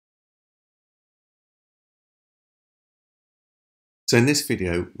So in this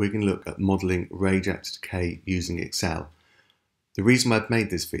video, we're going to look at modelling radioactive decay using Excel. The reason I've made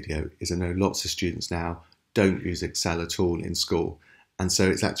this video is I know lots of students now don't use Excel at all in school, and so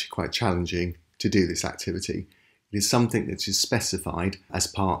it's actually quite challenging to do this activity. It is something that is specified as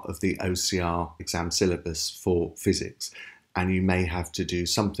part of the OCR exam syllabus for physics, and you may have to do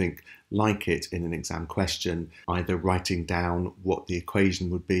something like it in an exam question, either writing down what the equation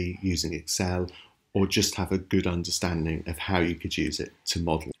would be using Excel, or just have a good understanding of how you could use it to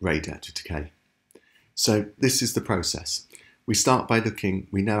model radioactive decay. So this is the process. We start by looking,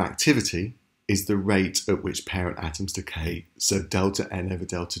 we know activity is the rate at which parent atoms decay, so delta N over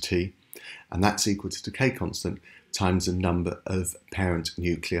delta T, and that's equal to decay constant times the number of parent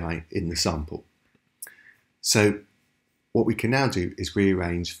nuclei in the sample. So what we can now do is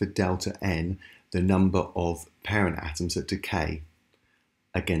rearrange for delta N the number of parent atoms that decay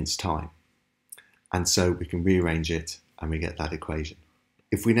against time. And so we can rearrange it and we get that equation.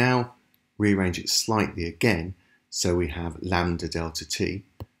 If we now rearrange it slightly again, so we have lambda delta T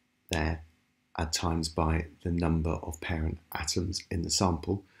there times by the number of parent atoms in the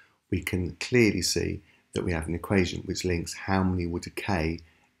sample, we can clearly see that we have an equation which links how many will decay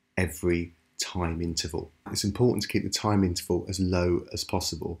every time interval. It's important to keep the time interval as low as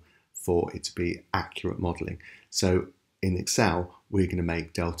possible for it to be accurate modelling. So in Excel, we're going to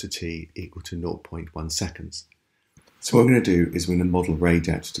make delta T equal to 0.1 seconds. So what I'm going to do is we're going to model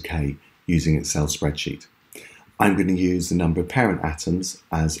radioactive decay using Excel spreadsheet. I'm going to use the number of parent atoms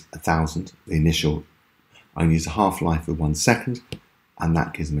as 1,000, the initial. I'm going to use a half-life of 1 second, and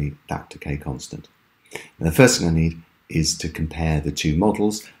that gives me that decay constant. Now the first thing I need is to compare the two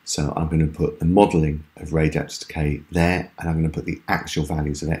models. So I'm going to put the modelling of radioactive decay there, and I'm going to put the actual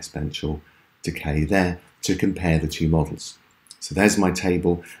values of exponential decay there to compare the two models. So there's my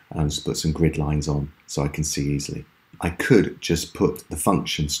table, and I'll just put some grid lines on so I can see easily. I could just put the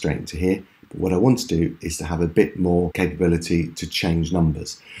function straight into here, but what I want to do is to have a bit more capability to change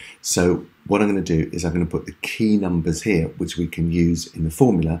numbers. So what I'm going to do is I'm going to put the key numbers here, which we can use in the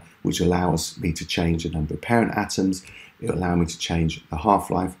formula, which allows me to change the number of parent atoms, it will allow me to change the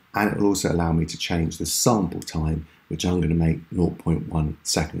half-life, and it will also allow me to change the sample time, which I'm going to make 0.1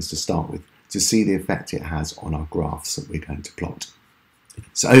 seconds to start with, to see the effect it has on our graphs that we're going to plot.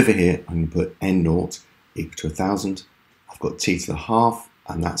 So over here, I'm going to put N0 equal to 1,000. I've got T to the half,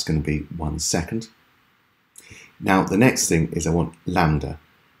 and that's going to be 1 second. Now, the next thing is I want lambda.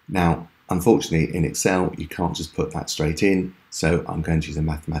 Now, unfortunately, in Excel, you can't just put that straight in, so I'm going to use a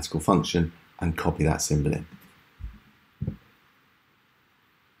mathematical function and copy that symbol in.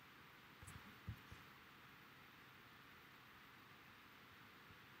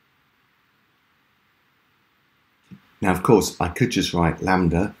 Now, of course, I could just write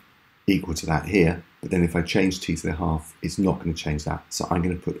lambda equal to that here, but then if I change T to the half, it's not going to change that. So I'm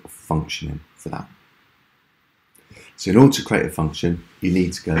going to put a function in for that. So in order to create a function, you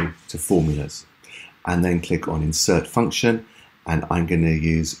need to go to formulas and then click on insert function. And I'm going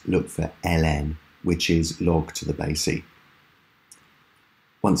to look for ln, which is log to the base e.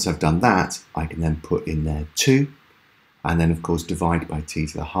 Once I've done that, I can then put in there 2, and then of course divide by T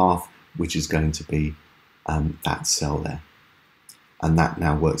to the half, which is going to be that cell there, and that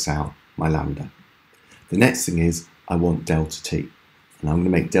now works out my lambda. The next thing is I want delta T, and I'm going to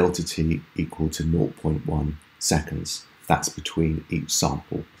make delta T equal to 0.1 seconds. That's between each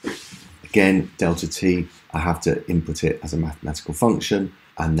sample. Again, delta T, I have to input it as a mathematical function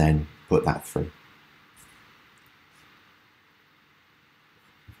and then put that through.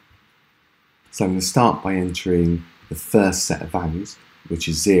 So I'm going to start by entering the first set of values, which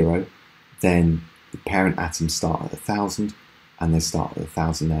is 0, then the parent atoms start at 1,000, and they start at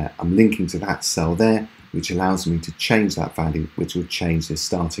 1,000 there. I'm linking to that cell there, which allows me to change that value, which will change this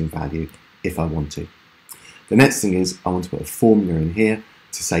starting value if I want to. The next thing is I want to put a formula in here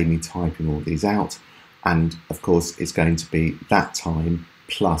to save me typing all these out, and of course it's going to be that time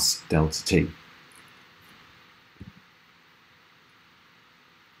plus delta T.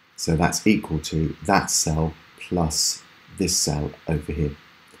 So that's equal to that cell plus this cell over here.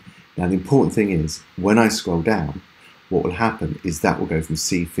 Now the important thing is, when I scroll down, what will happen is that will go from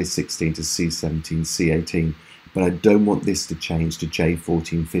C16 to C17, C18, but I don't want this to change to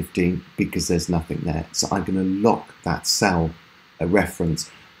J14, 15 because there's nothing there. So I'm going to lock that cell a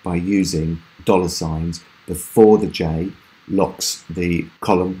reference by using $signs before the J, locks the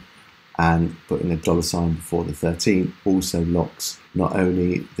column, and putting a $sign before the 13 also locks not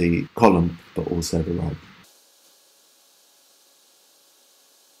only the column but also the row.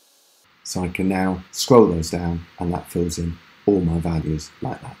 So I can now scroll those down, and that fills in all my values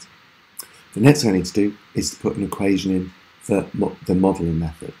like that. The next thing I need to do is to put an equation in for the modelling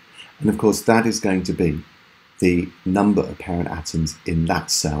method. And of course that is going to be the number of parent atoms in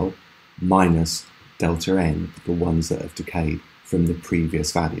that cell minus delta n, the ones that have decayed from the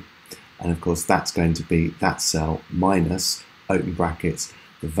previous value. And of course that's going to be that cell minus, open brackets,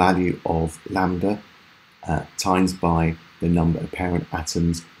 the value of lambda times by the number of parent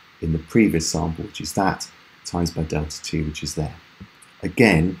atoms in the previous sample, which is that, times by delta t, which is there.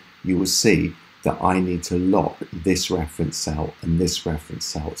 Again, you will see that I need to lock this reference cell and this reference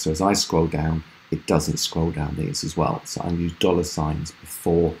cell. So as I scroll down, it doesn't scroll down these as well. So I'm use dollar signs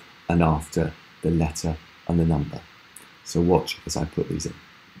before and after the letter and the number. So watch as I put these in.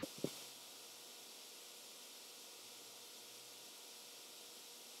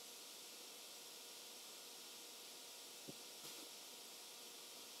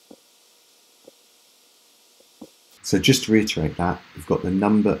 So just to reiterate that, we've got the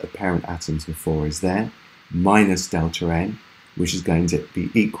number of parent atoms before is there, minus delta n, which is going to be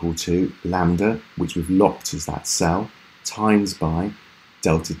equal to lambda, which we've locked as that cell, times by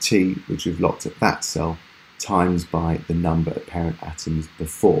delta t, which we've locked at that cell, times by the number of parent atoms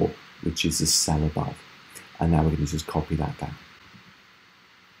before, which is the cell above. And now we're going to just copy that down.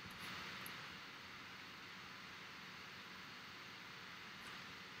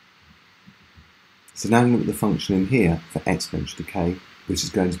 So now I'm going to look at the function in here for exponential decay, which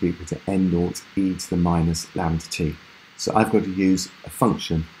is going to be equal to n naught e to the minus lambda t. So I've got to use a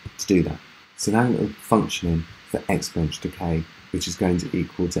function to do that. So now I'm going to function in for exponential decay, which is going to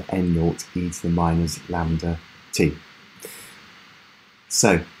equal to n naught e to the minus lambda t.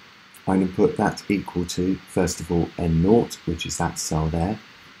 So I'm going to put that equal to, first of all, n naught, which is that cell there,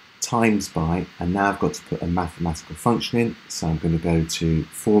 times by, and now I've got to put a mathematical function in. So I'm going to go to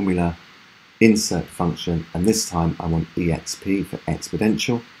formula, insert function, and this time I want exp for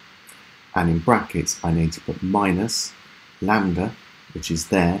exponential, and in brackets I need to put minus lambda, which is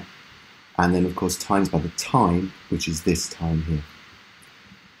there, and then of course times by the time, which is this time here.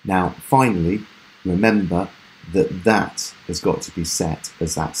 Now finally, remember that that has got to be set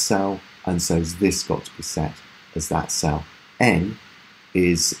as that cell, and so has this got to be set as that cell. N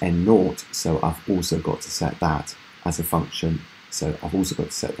is n naught, so I've also got to set that as a function, so I've also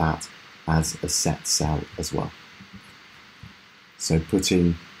got to set that as a set cell as well. So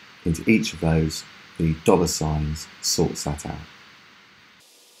putting into each of those the dollar signs sorts that out.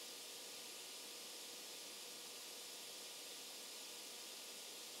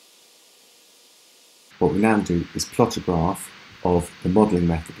 What we now do is plot a graph of the modelling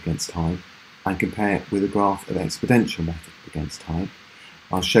method against time and compare it with a graph of exponential method against time.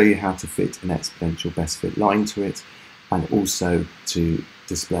 I'll show you how to fit an exponential best fit line to it, and also to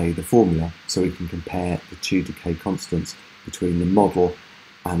display the formula so we can compare the two decay constants between the model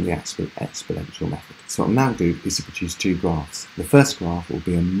and the exponential method. So what I'll now do is to produce two graphs. The first graph will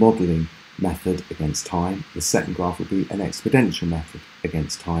be a modelling method against time. The second graph will be an exponential method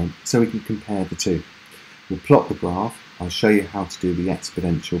against time, so we can compare the two. We'll plot the graph. I'll show you how to do the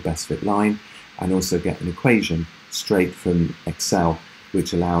exponential best fit line and also get an equation straight from Excel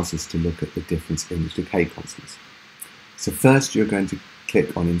which allows us to look at the difference in the decay constants. So first you're going to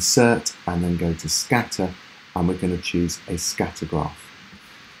click on Insert and then go to Scatter, and we're going to choose a scatter graph.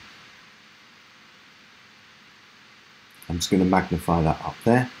 I'm just going to magnify that up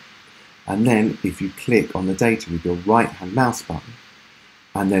there, and then if you click on the data with your right hand mouse button,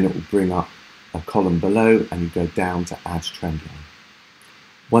 and then it will bring up a column below and you go down to Add Trend Line.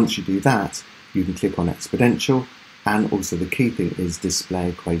 Once you do that, you can click on Exponential, and also the key thing is Display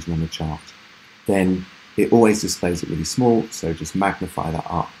Equation on the chart. Then it always displays it really small, so just magnify that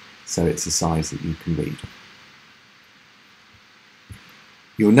up so it's a size that you can read.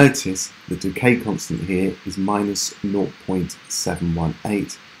 You'll notice the decay constant here is minus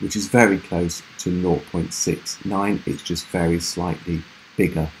 0.718, which is very close to 0.69. It's just very slightly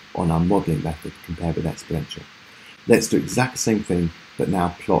bigger on our modelling method compared with exponential. Let's do exactly the same thing, but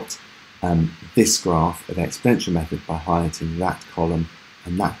now plot this graph of the exponential method by highlighting that column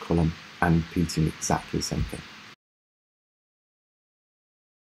and repeating exactly the same thing.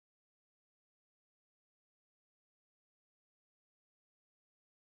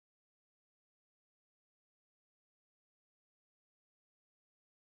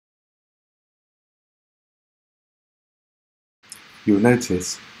 You'll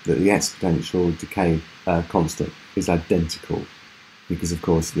notice that the exponential decay constant is identical because of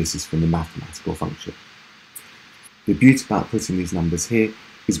course this is from the mathematical function. The beauty about putting these numbers here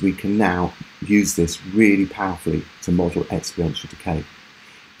is we can now use this really powerfully to model exponential decay,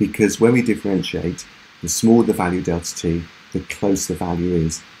 because when we differentiate, the smaller the value delta t, the closer the value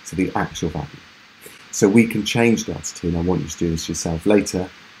is to the actual value. So we can change delta t, and I want you to do this yourself later,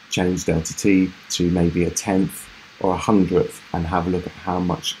 change delta t to maybe a tenth or a hundredth and have a look at how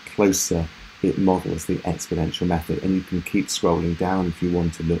much closer it models the exponential method. And you can keep scrolling down if you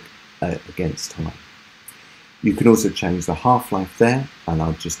want to look against time. You can also change the half-life there, and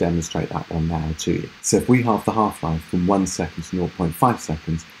I'll just demonstrate that one now to you. So if we halve the half-life from 1 second to 0.5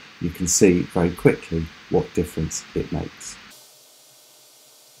 seconds, you can see very quickly what difference it makes.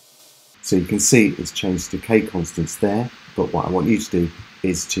 So you can see it's changed decay constants there, but what I want you to do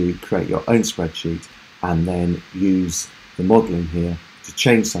is to create your own spreadsheet and then use the modelling here to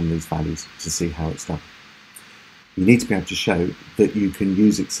change some of these values to see how it's done. You need to be able to show that you can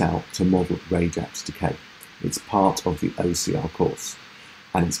use Excel to model radioactive decay. It's part of the OCR course,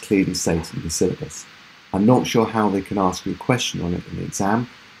 and it's clearly stated in the syllabus. I'm not sure how they can ask you a question on it in the exam.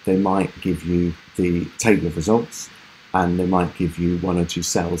 They might give you the table of results, and they might give you 1 or 2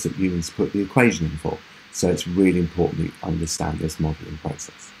 cells that you need to put the equation in for. So it's really important that you understand this modelling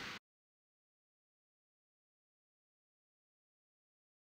process.